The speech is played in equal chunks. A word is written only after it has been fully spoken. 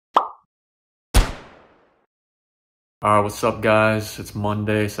All right, what's up guys? It's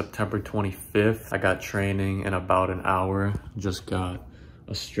Monday, September 25th. I got training in about an hour. Just got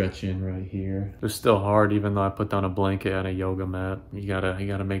a stretch in right here. It's still hard even though I put down a blanket and a yoga mat. You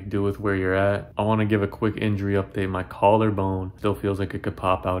gotta make do with where you're at. I wanna give a quick injury update. My collarbone still feels like it could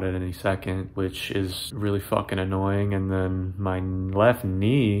pop out at any second, which is really fucking annoying. And then my left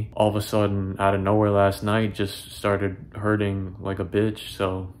knee, all of a sudden out of nowhere last night, just started hurting like a bitch.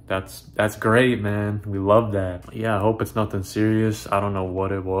 So that's great, man. We love that. Yeah, I hope it's nothing serious. I don't know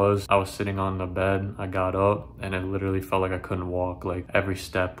what it was. I was sitting on the bed. I got up and it literally felt like I couldn't walk. Like every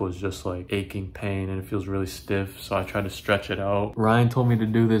step was just like aching pain and it feels really stiff. So I tried to stretch it out. Ryan told me to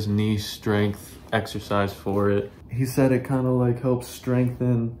do this knee strength exercise for it. He said it kind of like helps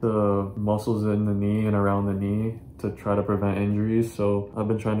strengthen the muscles in the knee and around the knee to try to prevent injuries. So I've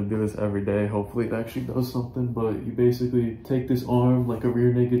been trying to do this every day. Hopefully it actually does something. But you basically take this arm like a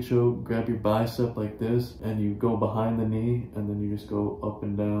rear naked choke, grab your bicep like this, and you go behind the knee, and then you just go up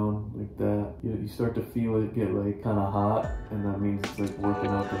and down like that. You start to feel it get like kind of hot, and that means it's like working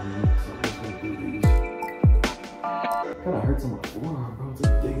out the knee. So I'm just gonna do these. Kind of hurts on my forearm, bro. It's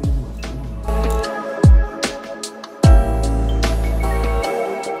like digging in my forearm.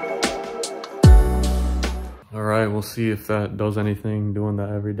 All right, we'll see if that does anything doing that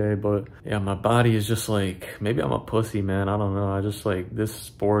every day. But yeah, my body is just like, maybe I'm a pussy, man. I don't know. I just like, this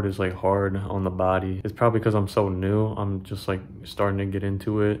sport is like hard on the body. It's probably because I'm so new. I'm just like starting to get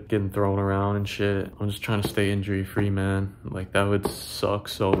into it, getting thrown around and shit. I'm just trying to stay injury free, man. Like that would suck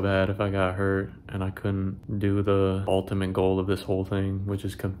so bad if I got hurt and I couldn't do the ultimate goal of this whole thing, which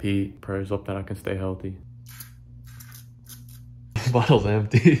is compete. Prayers up that I can stay healthy. Bottle's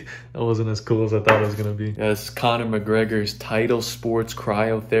empty. That wasn't as cool as I thought it was gonna be. Yeah, it's Conor McGregor's Title Sports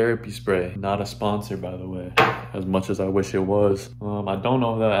Cryotherapy Spray. Not a sponsor, by the way, as much as I wish it was. I don't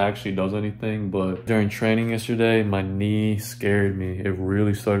know if that actually does anything, but during training yesterday, my knee scared me. It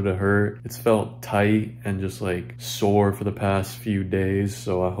really started to hurt. It's felt tight and just like sore for the past few days,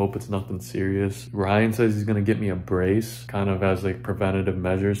 so I hope it's nothing serious. Ryan says he's gonna get me a brace, kind of as like preventative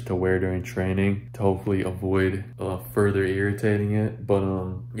measures to wear during training to hopefully avoid further irritating it. But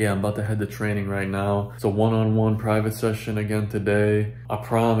yeah, I'm about to head to training right now. It's a one-on-one private session again today. I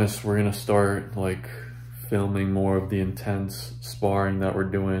promise we're gonna start like filming more of the intense sparring that we're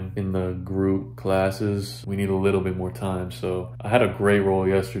doing in the group classes. We need a little bit more time. So I had a great roll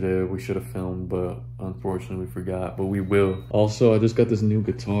yesterday. We should have filmed, but unfortunately we forgot, but we will. Also, I just got this new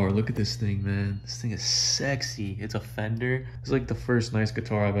guitar. Look at this thing, man. This thing is sexy. It's a Fender. It's like the first nice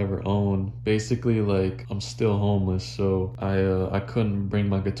guitar I've ever owned. Basically, like, I'm still homeless, so I couldn't bring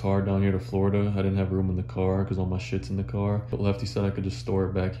my guitar down here to Florida. I didn't have room in the car because all my shit's in the car. But Lefty said I could just store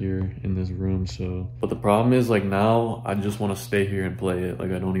it back here in this room, so. But the problem is, like, now I just want to stay here and play it.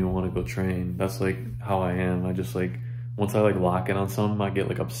 Like, I don't even want to go train. That's like how I am. I just like, once I like lock in on something, I get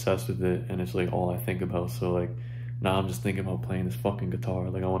like obsessed with it and it's like all I think about. So like now I'm just thinking about playing this fucking guitar.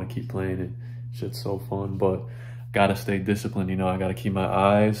 Like I want to keep playing it. Shit's so fun, but gotta stay disciplined. You know, I gotta keep my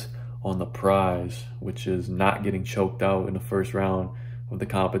eyes on the prize, which is not getting choked out in the first round of the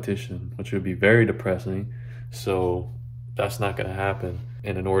competition, which would be very depressing. So that's not gonna happen.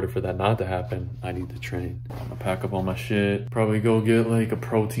 And in order for that not to happen, I need to train. I'm gonna pack up all my shit, probably go get like a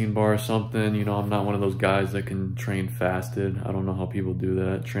protein bar or something. You know, I'm not one of those guys that can train fasted. I don't know how people do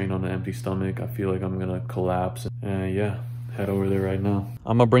that, train on an empty stomach. I feel like I'm gonna collapse. And yeah, head over there right now.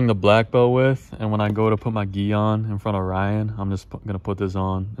 I'm gonna bring the black belt with, and when I go to put my gi on in front of Ryan, I'm just gonna put this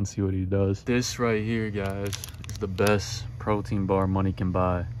on and see what he does. This right here, guys, is the best protein bar money can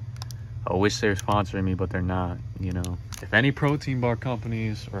buy. I wish they were sponsoring me, but they're not, you know. If any protein bar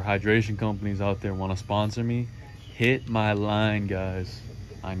companies or hydration companies out there want to sponsor me, hit my line, guys.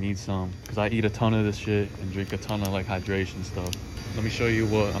 I need some, because I eat a ton of this shit and drink a ton of like hydration stuff. Let me show you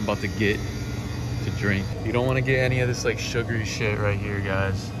what I'm about to get to drink. You don't want to get any of this like sugary shit right here,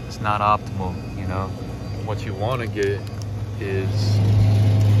 guys. It's not optimal, you know. What you want to get is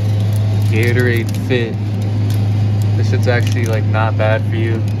Gatorade Fit. This shit's actually like not bad for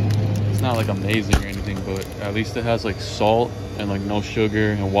you. It's not like amazing or anything, but at least it has like salt and like no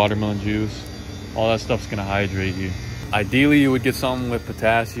sugar and watermelon juice. All that stuff's gonna hydrate you. Ideally, you would get something with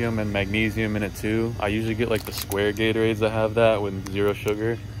potassium and magnesium in it too. I usually get like the square Gatorades that have that with 0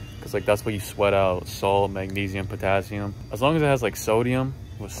 sugar, because like that's what you sweat out: salt, magnesium, potassium. As long as it has like sodium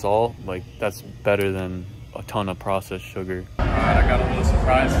with salt, like that's better than a ton of processed sugar. All right, I got a little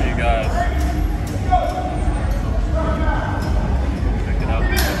surprise for you guys.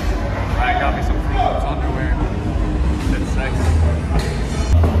 I got me some Fruit Loops underwear. It's sexy.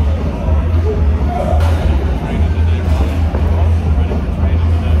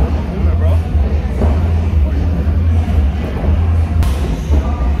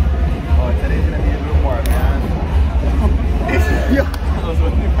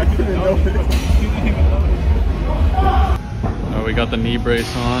 knee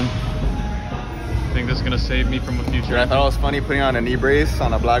brace on. I think this is gonna save me from a future. Dude, I thought it was funny putting on a knee brace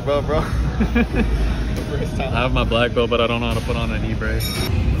on a black belt, bro. I have my black belt, but I don't know how to put on a knee brace.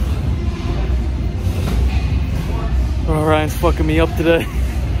 Bro, Ryan's fucking me up today.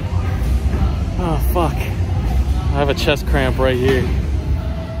 Oh, fuck. I have a chest cramp right here.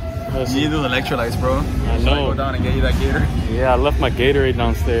 You need those electrolytes, bro. I know. Go down and get you that Gatorade. Yeah, I left my Gatorade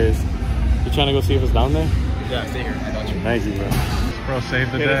downstairs. You trying to go see if it's down there? Yeah, stay here. I got you. Thank you, bro. Bro,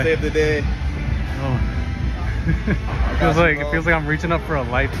 save the day. Save the day. Oh. It feels like I'm reaching up for a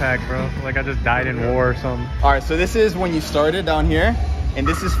life pack, bro. Like I just died in war or something. All right, so this is when you started down here, and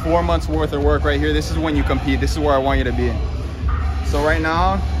this is 4 months worth of work right here. This is when you compete. This is where I want you to be. So right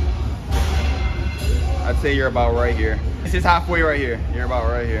now, I'd say you're about right here. This is halfway right here. You're about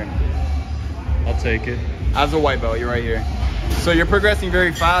right here. I'll take it. As a white belt, you're right here. So you're progressing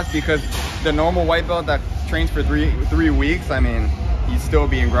very fast because the normal white belt that trains for three weeks, I mean, he's still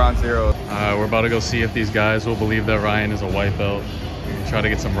being ground zero. We're about to go see if these guys will believe that Ryan is a white belt. Try to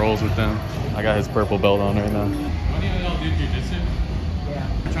get some rolls with them. I got his purple belt on right now. When do y'all do jiu-jitsu? Yeah.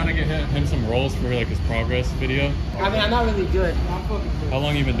 I'm trying to get him some rolls for like his progress video. I mean, I'm not really good. How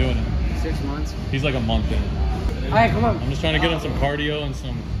long you been doing it? 6 months. He's like a month in. All right, come on. I'm just trying to get him some cardio and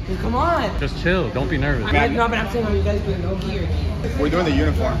some... Dude, come on. Just chill. Don't be nervous. No, but I'm saying, are you guys doing no gi or gi? We're doing the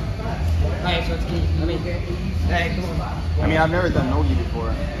uniform. All right, so it's gi. I mean, hey, come on. I mean, I've never done no gi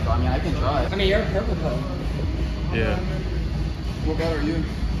before, so I mean, I can try. I mean, you're a purple belt. Yeah. What belt are you?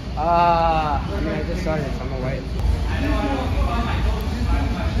 I mean, I just started, so I'm a white.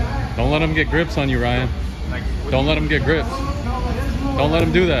 Don't let him get grips on you, Ryan. Don't let him get grips. Don't let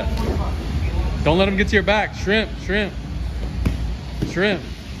him do that. Don't let him get to your back. Shrimp, shrimp, shrimp,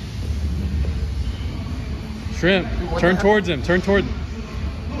 shrimp. Turn towards him. Turn toward.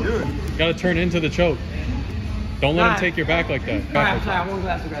 Dude. You gotta turn into the choke. Don't let him take your back like that. All right, I'm sorry. I won't go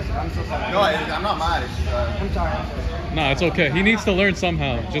that aggressive. I'm so sorry. No, I'm not mad. It's, I'm sorry. No, it's okay. He needs to learn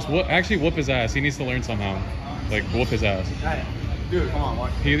somehow. Just actually whoop his ass. He needs to learn somehow. Like whoop his ass. All right. Dude, come on,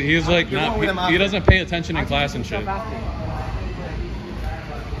 watch. He's like not. He doesn't pay attention in class and shit.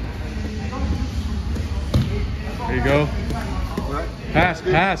 There you go. Pass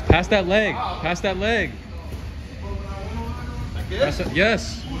that leg. Pass that leg. Yes.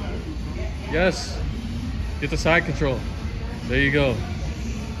 Yes. Get the side control. There you go.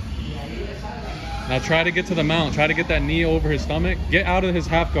 Now try to get to the mount. Try to get that knee over his stomach. Get out of his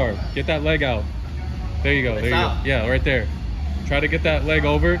half guard. Get that leg out. There you go. There you go. Yeah, right there. Try to get that leg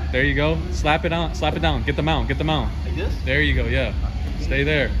over. There you go. Slap it on. Slap it down. Get the mount. Get the mount. Like this? There you go. Yeah. Stay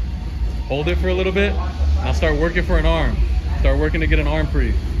there. Hold it for a little bit. Now start working for an arm. Start working to get an arm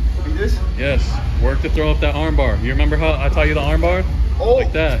free. Like this? Yes. Work to throw up that arm bar. You remember how I taught you the arm bar? Oh.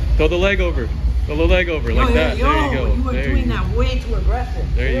 Like that. Throw the leg over. Throw the leg over. Like that. There you go. You were doing that way too aggressive.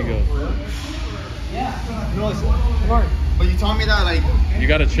 There you go. Yeah. No, Come on. but you told me that, like... You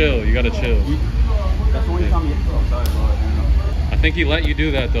gotta chill. You gotta chill. That's the way you told me. Oh, sorry, bro. I think he let you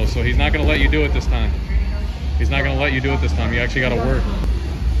do that though, so he's not gonna let you do it this time. He's not gonna let you do it this time. You actually gotta work.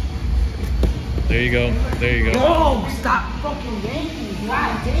 There you go. There you go. No, stop fucking yanking.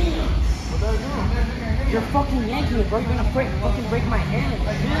 God damn. What did I do? You're fucking yanking it, bro. You're gonna fucking break my hand.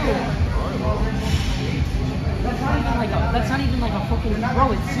 That's not even like a fucking,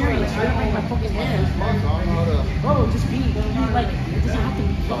 bro, it's serious. You're gonna break my fucking hand. Bro, just be like, it doesn't have to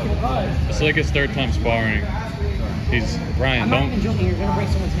be fucking hard. It's like his third time sparring. He's Ryan. I'm not even joking. You're gonna break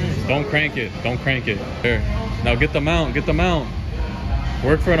someone's hand. Don't crank it. Don't crank it. There. Now get the mount. Get the mount.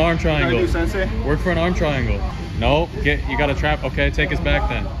 Work for an arm triangle. What do I do, Sensei? Work for an arm triangle. No, you gotta trap. Okay, take his back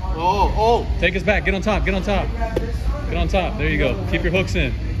then. Oh. Take his back. Get on top. Get on top. Get on top. There you go. Keep your hooks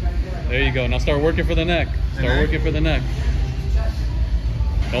in. There you go. Now start working for the neck. Start working for the neck.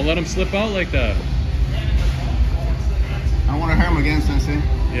 Don't let him slip out like that. I don't want to hurt him again, Sensei.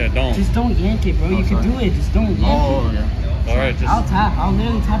 Yeah, don't. Just don't yank it, bro. You can do it. Just don't yank it. Okay. All right, just. I'll tap. I'll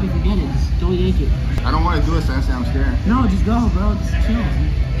literally tap if you get it. Just don't yank it. I don't want to do it, Sensei. I'm scared. No, just go, bro. Just chill.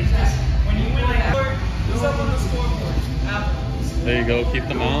 There you go. Keep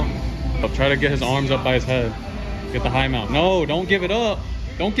the mount. I'll try to get his arms up by his head. Get the high mount. No, don't give it up.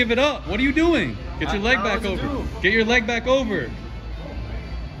 Don't give it up. What are you doing? Get your leg back over. Get your leg back over.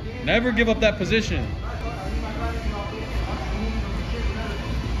 Never give up that position.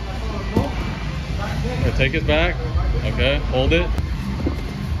 Okay, take his back. Okay, hold it.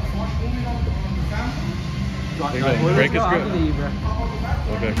 There you go. Break his grip.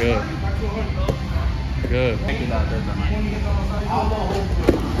 Okay, good. Good.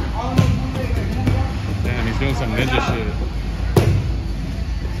 Damn, he's doing some ninja shit.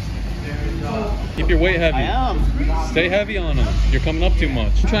 Keep your weight heavy. I am. Stay heavy on him. You're coming up too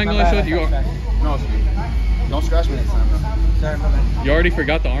much. Triangle I showed you. No, don't scratch me next time, bro. Sorry, my bad. You already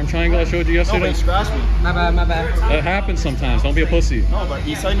forgot the arm triangle I showed you No, yesterday? but he scratched me. My bad, my bad. That happens sometimes. Don't be a pussy. No, but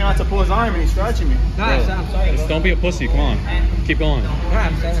he's telling me not to pull his arm and he's scratching me. No, I'm sorry. Just don't be a pussy. Come on. Keep going. No,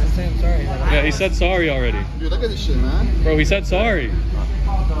 I'm saying sorry. Yeah, he said sorry already. Dude, look at this shit, man. Bro, he said sorry.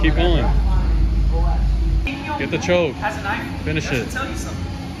 Keep going. Get the choke. Finish it.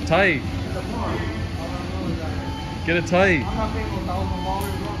 Tight. Get it tight.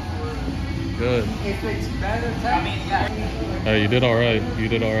 Good. Hey, you did all right. You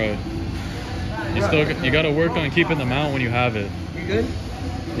did all right. You got to work on keeping the mount when you have it. You good?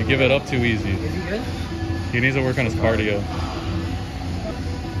 You give it up too easy. Is he good? He needs to work on his cardio.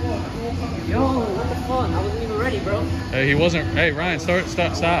 Yo, what the fuck? I wasn't even ready, bro. Hey, he wasn't. Hey, Ryan,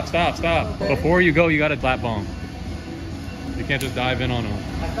 stop. Before you go, you got to flat bomb. You can't just dive in on him.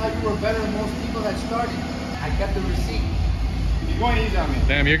 I thought you were better than most people that started. I kept the receipt. He's going easy on me.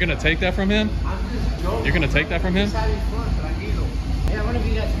 Damn, you're gonna take that from him? I'm just joking. You're gonna take that from him? I'm just having fun, but I need them. Yeah, one of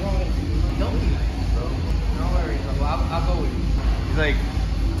you guys going. Don't be nice, bro. Don't worry, bro. I'll go with you. He's like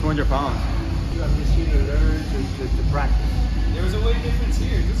 200 pounds. I'm just here to learn, to practice. There was a weight difference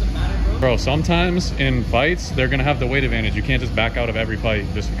here. It doesn't matter, bro. Bro, sometimes in fights, they're gonna have the weight advantage. You can't just back out of every fight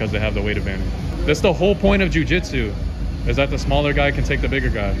just because they have the weight advantage. That's the whole point of jiu-jitsu, is that the smaller guy can take the bigger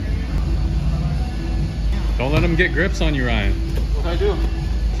guy. Don't let him get grips on you, Ryan. What do I do?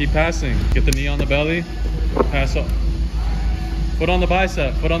 Keep passing. Get the knee on the belly. Pass up. Foot on the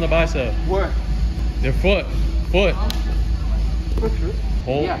bicep. Foot on the bicep. Where? Your foot. Foot.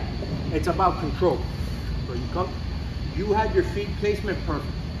 Hold. Yeah, it's about control. So you had your feet placement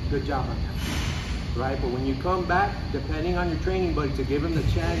perfect. Good job on that. Right, but when you come back, depending on your training buddy, to give him the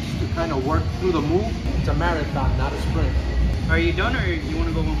chance to kind of work through the move, it's a marathon, not a sprint. Are you done or you want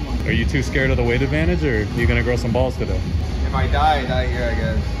to go one more? Are you too scared of the weight advantage, or are you gonna grow some balls today? If I die here, I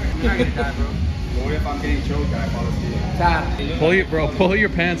guess. You're not gonna die, bro. But what if I'm getting choked and I fall asleep? Tap. Pull your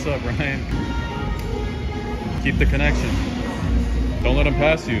pants up, Ryan. Keep the connection. Don't let him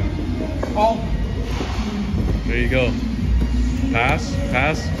pass you. Oh. There you go. Pass.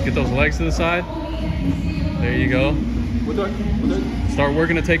 Get those legs to the side. There you go. Start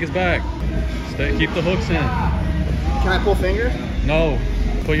working to take his back. Keep the hooks in. Can I pull fingers? No.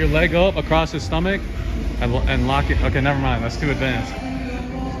 Put your leg up across his stomach and lock it. Okay, never mind. That's too advanced.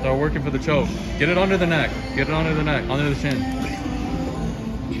 Start working for the choke. Get it under the neck. Get it under the neck, under the chin.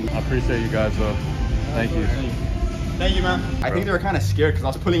 I appreciate you guys, though. Thank you. Thank you, man. I think they were kind of scared because I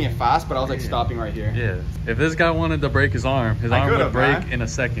was pulling it fast, but I was like stopping right here. Yeah. If this guy wanted to break his arm would break in a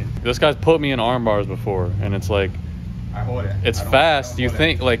second. This guy's put me in arm bars before, and it's like, I hold it. it's fast. You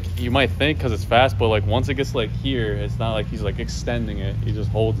think, like, you might think because it's fast, but like once it gets like here, it's not like he's like extending it. He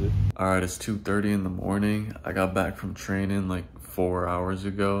just holds it. All right, it's 2:30 in the morning. I got back from training like 4 hours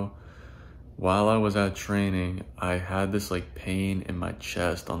ago. While I was at training, I had this like pain in my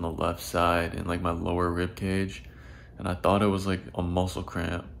chest on the left side and like my lower rib cage. And I thought it was like a muscle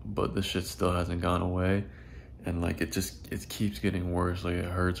cramp, but this shit still hasn't gone away. And like it keeps getting worse. Like it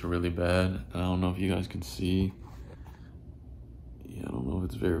hurts really bad. And I don't know if you guys can see. Yeah, I don't know if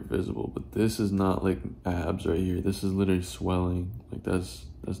it's very visible, but this is not like abs right here. This is literally swelling. Like that's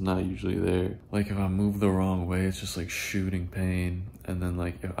not usually there. Like if I move the wrong way, it's just like shooting pain. And then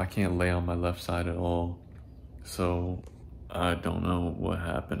like I can't lay on my left side at all. So I don't know what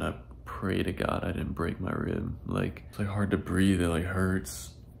happened. I pray to God I didn't break my rib. Like it's like hard to breathe. It like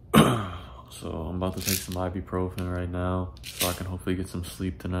hurts. So I'm about to take some ibuprofen right now so I can hopefully get some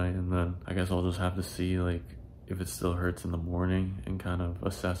sleep tonight. And then I guess I'll just have to see like if it still hurts in the morning and kind of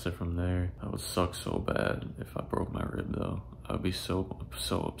assess it from there. That would suck so bad if I broke my rib though. I would be so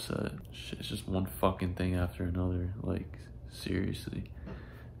upset. Shit, it's just one fucking thing after another. Like seriously,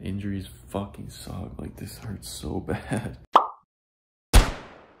 injuries fucking suck. Like this hurts so bad.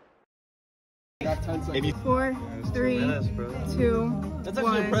 4, 3, 2, That's actually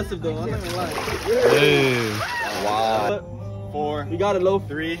 1. impressive though. I'm not gonna lie. Hey. Wow. 4. You got it, Loaf.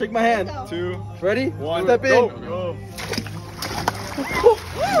 3. Shake my hand. 2. Ready? 1. Step in. Go.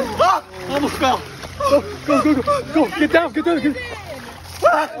 Almost fell. Go. Get down.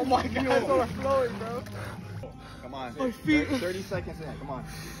 Oh my God. It's overflowing, bro. Come on. My feet. 30 seconds in. Come on.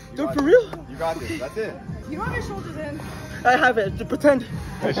 Dude, for real? You got this. That's it. You don't have your shoulders in. I have it. Pretend.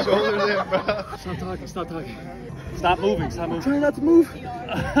 My shoulders in, bro. Stop talking. Stop moving. Try not to move.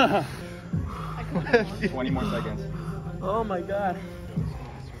 20 more seconds. Oh my God.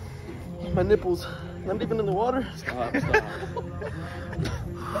 My nipples. Not even in the water.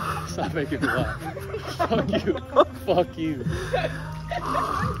 Stop making me laugh. Fuck you.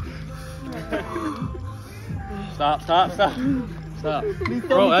 Stop. Stop.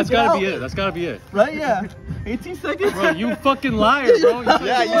 Bro, that's gotta be it. That's gotta be it. Right? Yeah. 18 seconds. Bro, you fucking liar, bro.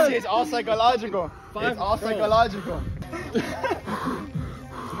 Yeah, you see, it's all psychological. It's all Bro. psychological.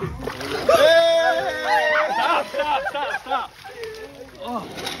 Stop. Oh,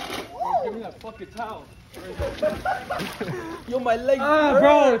 bro, give me that fucking towel. Yo, my leg.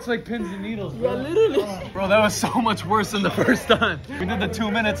 Bro, it's like pins and needles, bro. Yeah, literally. Bro, that was so much worse than the first time. We did the 2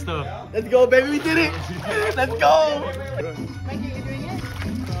 minutes though. Let's go, baby. We did it. Let's go. Mikey, you doing it?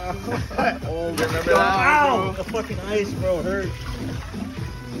 Oh, remember that? Ow. The fucking ice, bro, hurt.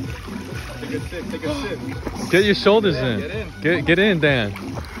 Take a sip. Get your shoulders Yeah, in. get in. Get in, Dan.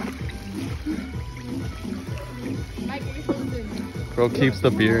 Mike, get your shoulders in. Bro keeps the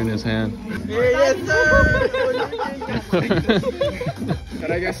beer in his hand. Yes, sir.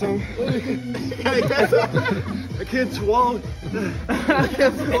 Can I get some? I can't swallow. I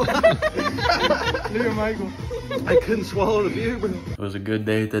can't swallow. Look at Michael. I couldn't swallow the beer, bro. It was a good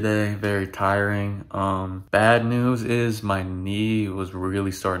day today, very tiring. Bad news is my knee was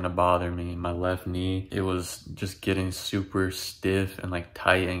really starting to bother me. My left knee, it was just getting super stiff and like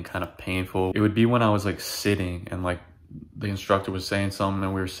tight and kind of painful. It would be when I was like sitting and like the instructor was saying something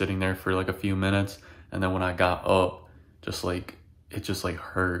and we were sitting there for like a few minutes. And then when I got up, it just like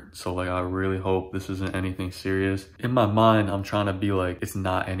hurt. So like, I really hope this isn't anything serious. In my mind, I'm trying to be like, it's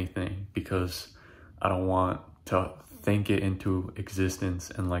not anything because I don't want to think it into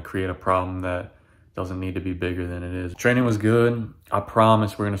existence and like create a problem that doesn't need to be bigger than it is. Training was good. I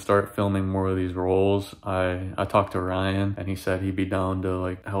promise we're gonna start filming more of these roles. I talked to Ryan and he said he'd be down to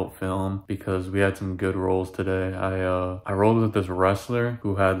like help film because we had some good roles today. I rolled with this wrestler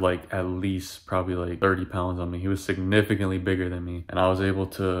who had like at least probably like 30 pounds on me. He was significantly bigger than me and I was able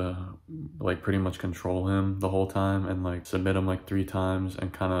to like pretty much control him the whole time and like submit him like 3 times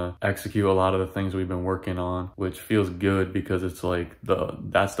and kind of execute a lot of the things we've been working on, which feels good because it's like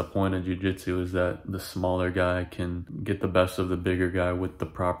that's the point of jiu-jitsu, is that the smaller guy can get the best of the bigger guy with the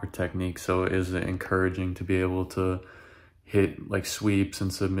proper technique. So it is encouraging to be able to hit like sweeps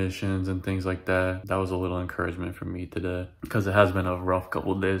and submissions and things like that. That was a little encouragement for me today because it has been a rough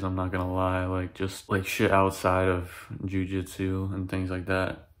couple of days, I'm not gonna lie. Like just like shit outside of jiu-jitsu and things like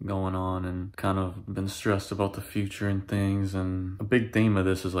that going on and kind of been stressed about the future and things. And a big theme of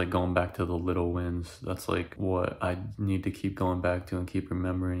this is like going back to the little wins. That's like what I need to keep going back to and keep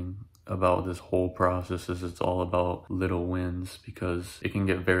remembering about this whole process, is it's all about little wins because it can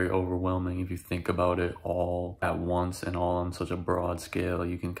get very overwhelming if you think about it all at once and all on such a broad scale.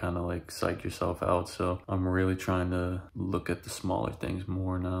 You can kind of like psych yourself out. So I'm really trying to look at the smaller things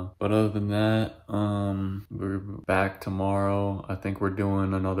more now. But other than that, we're back tomorrow. I think we're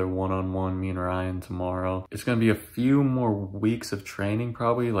doing another one-on-one, me and Ryan, tomorrow. It's gonna be a few more weeks of training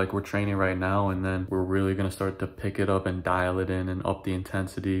probably. Like we're training right now and then we're really gonna start to pick it up and dial it in and up the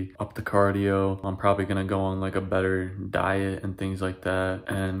intensity, up the cardio. I'm probably gonna go on like a better diet and things like that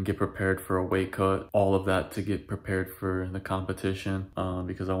and get prepared for a weight cut, all of that to get prepared for the competition,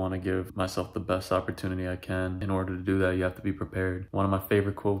 because I want to give myself the best opportunity I can. In order to do that, you have to be prepared. One of my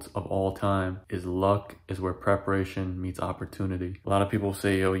favorite quotes of all time is, luck is where preparation meets opportunity. A lot of people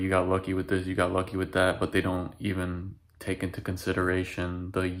say, oh, you got lucky with this, you got lucky with that, but they don't even take into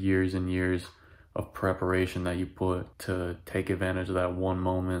consideration the years and years of preparation that you put to take advantage of that one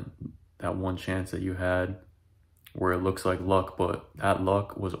moment, that one chance that you had where it looks like luck, but that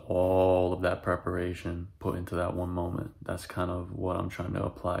luck was all of that preparation put into that one moment. That's kind of what I'm trying to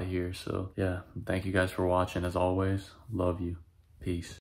apply here. So yeah, thank you guys for watching. As always, love you. Peace.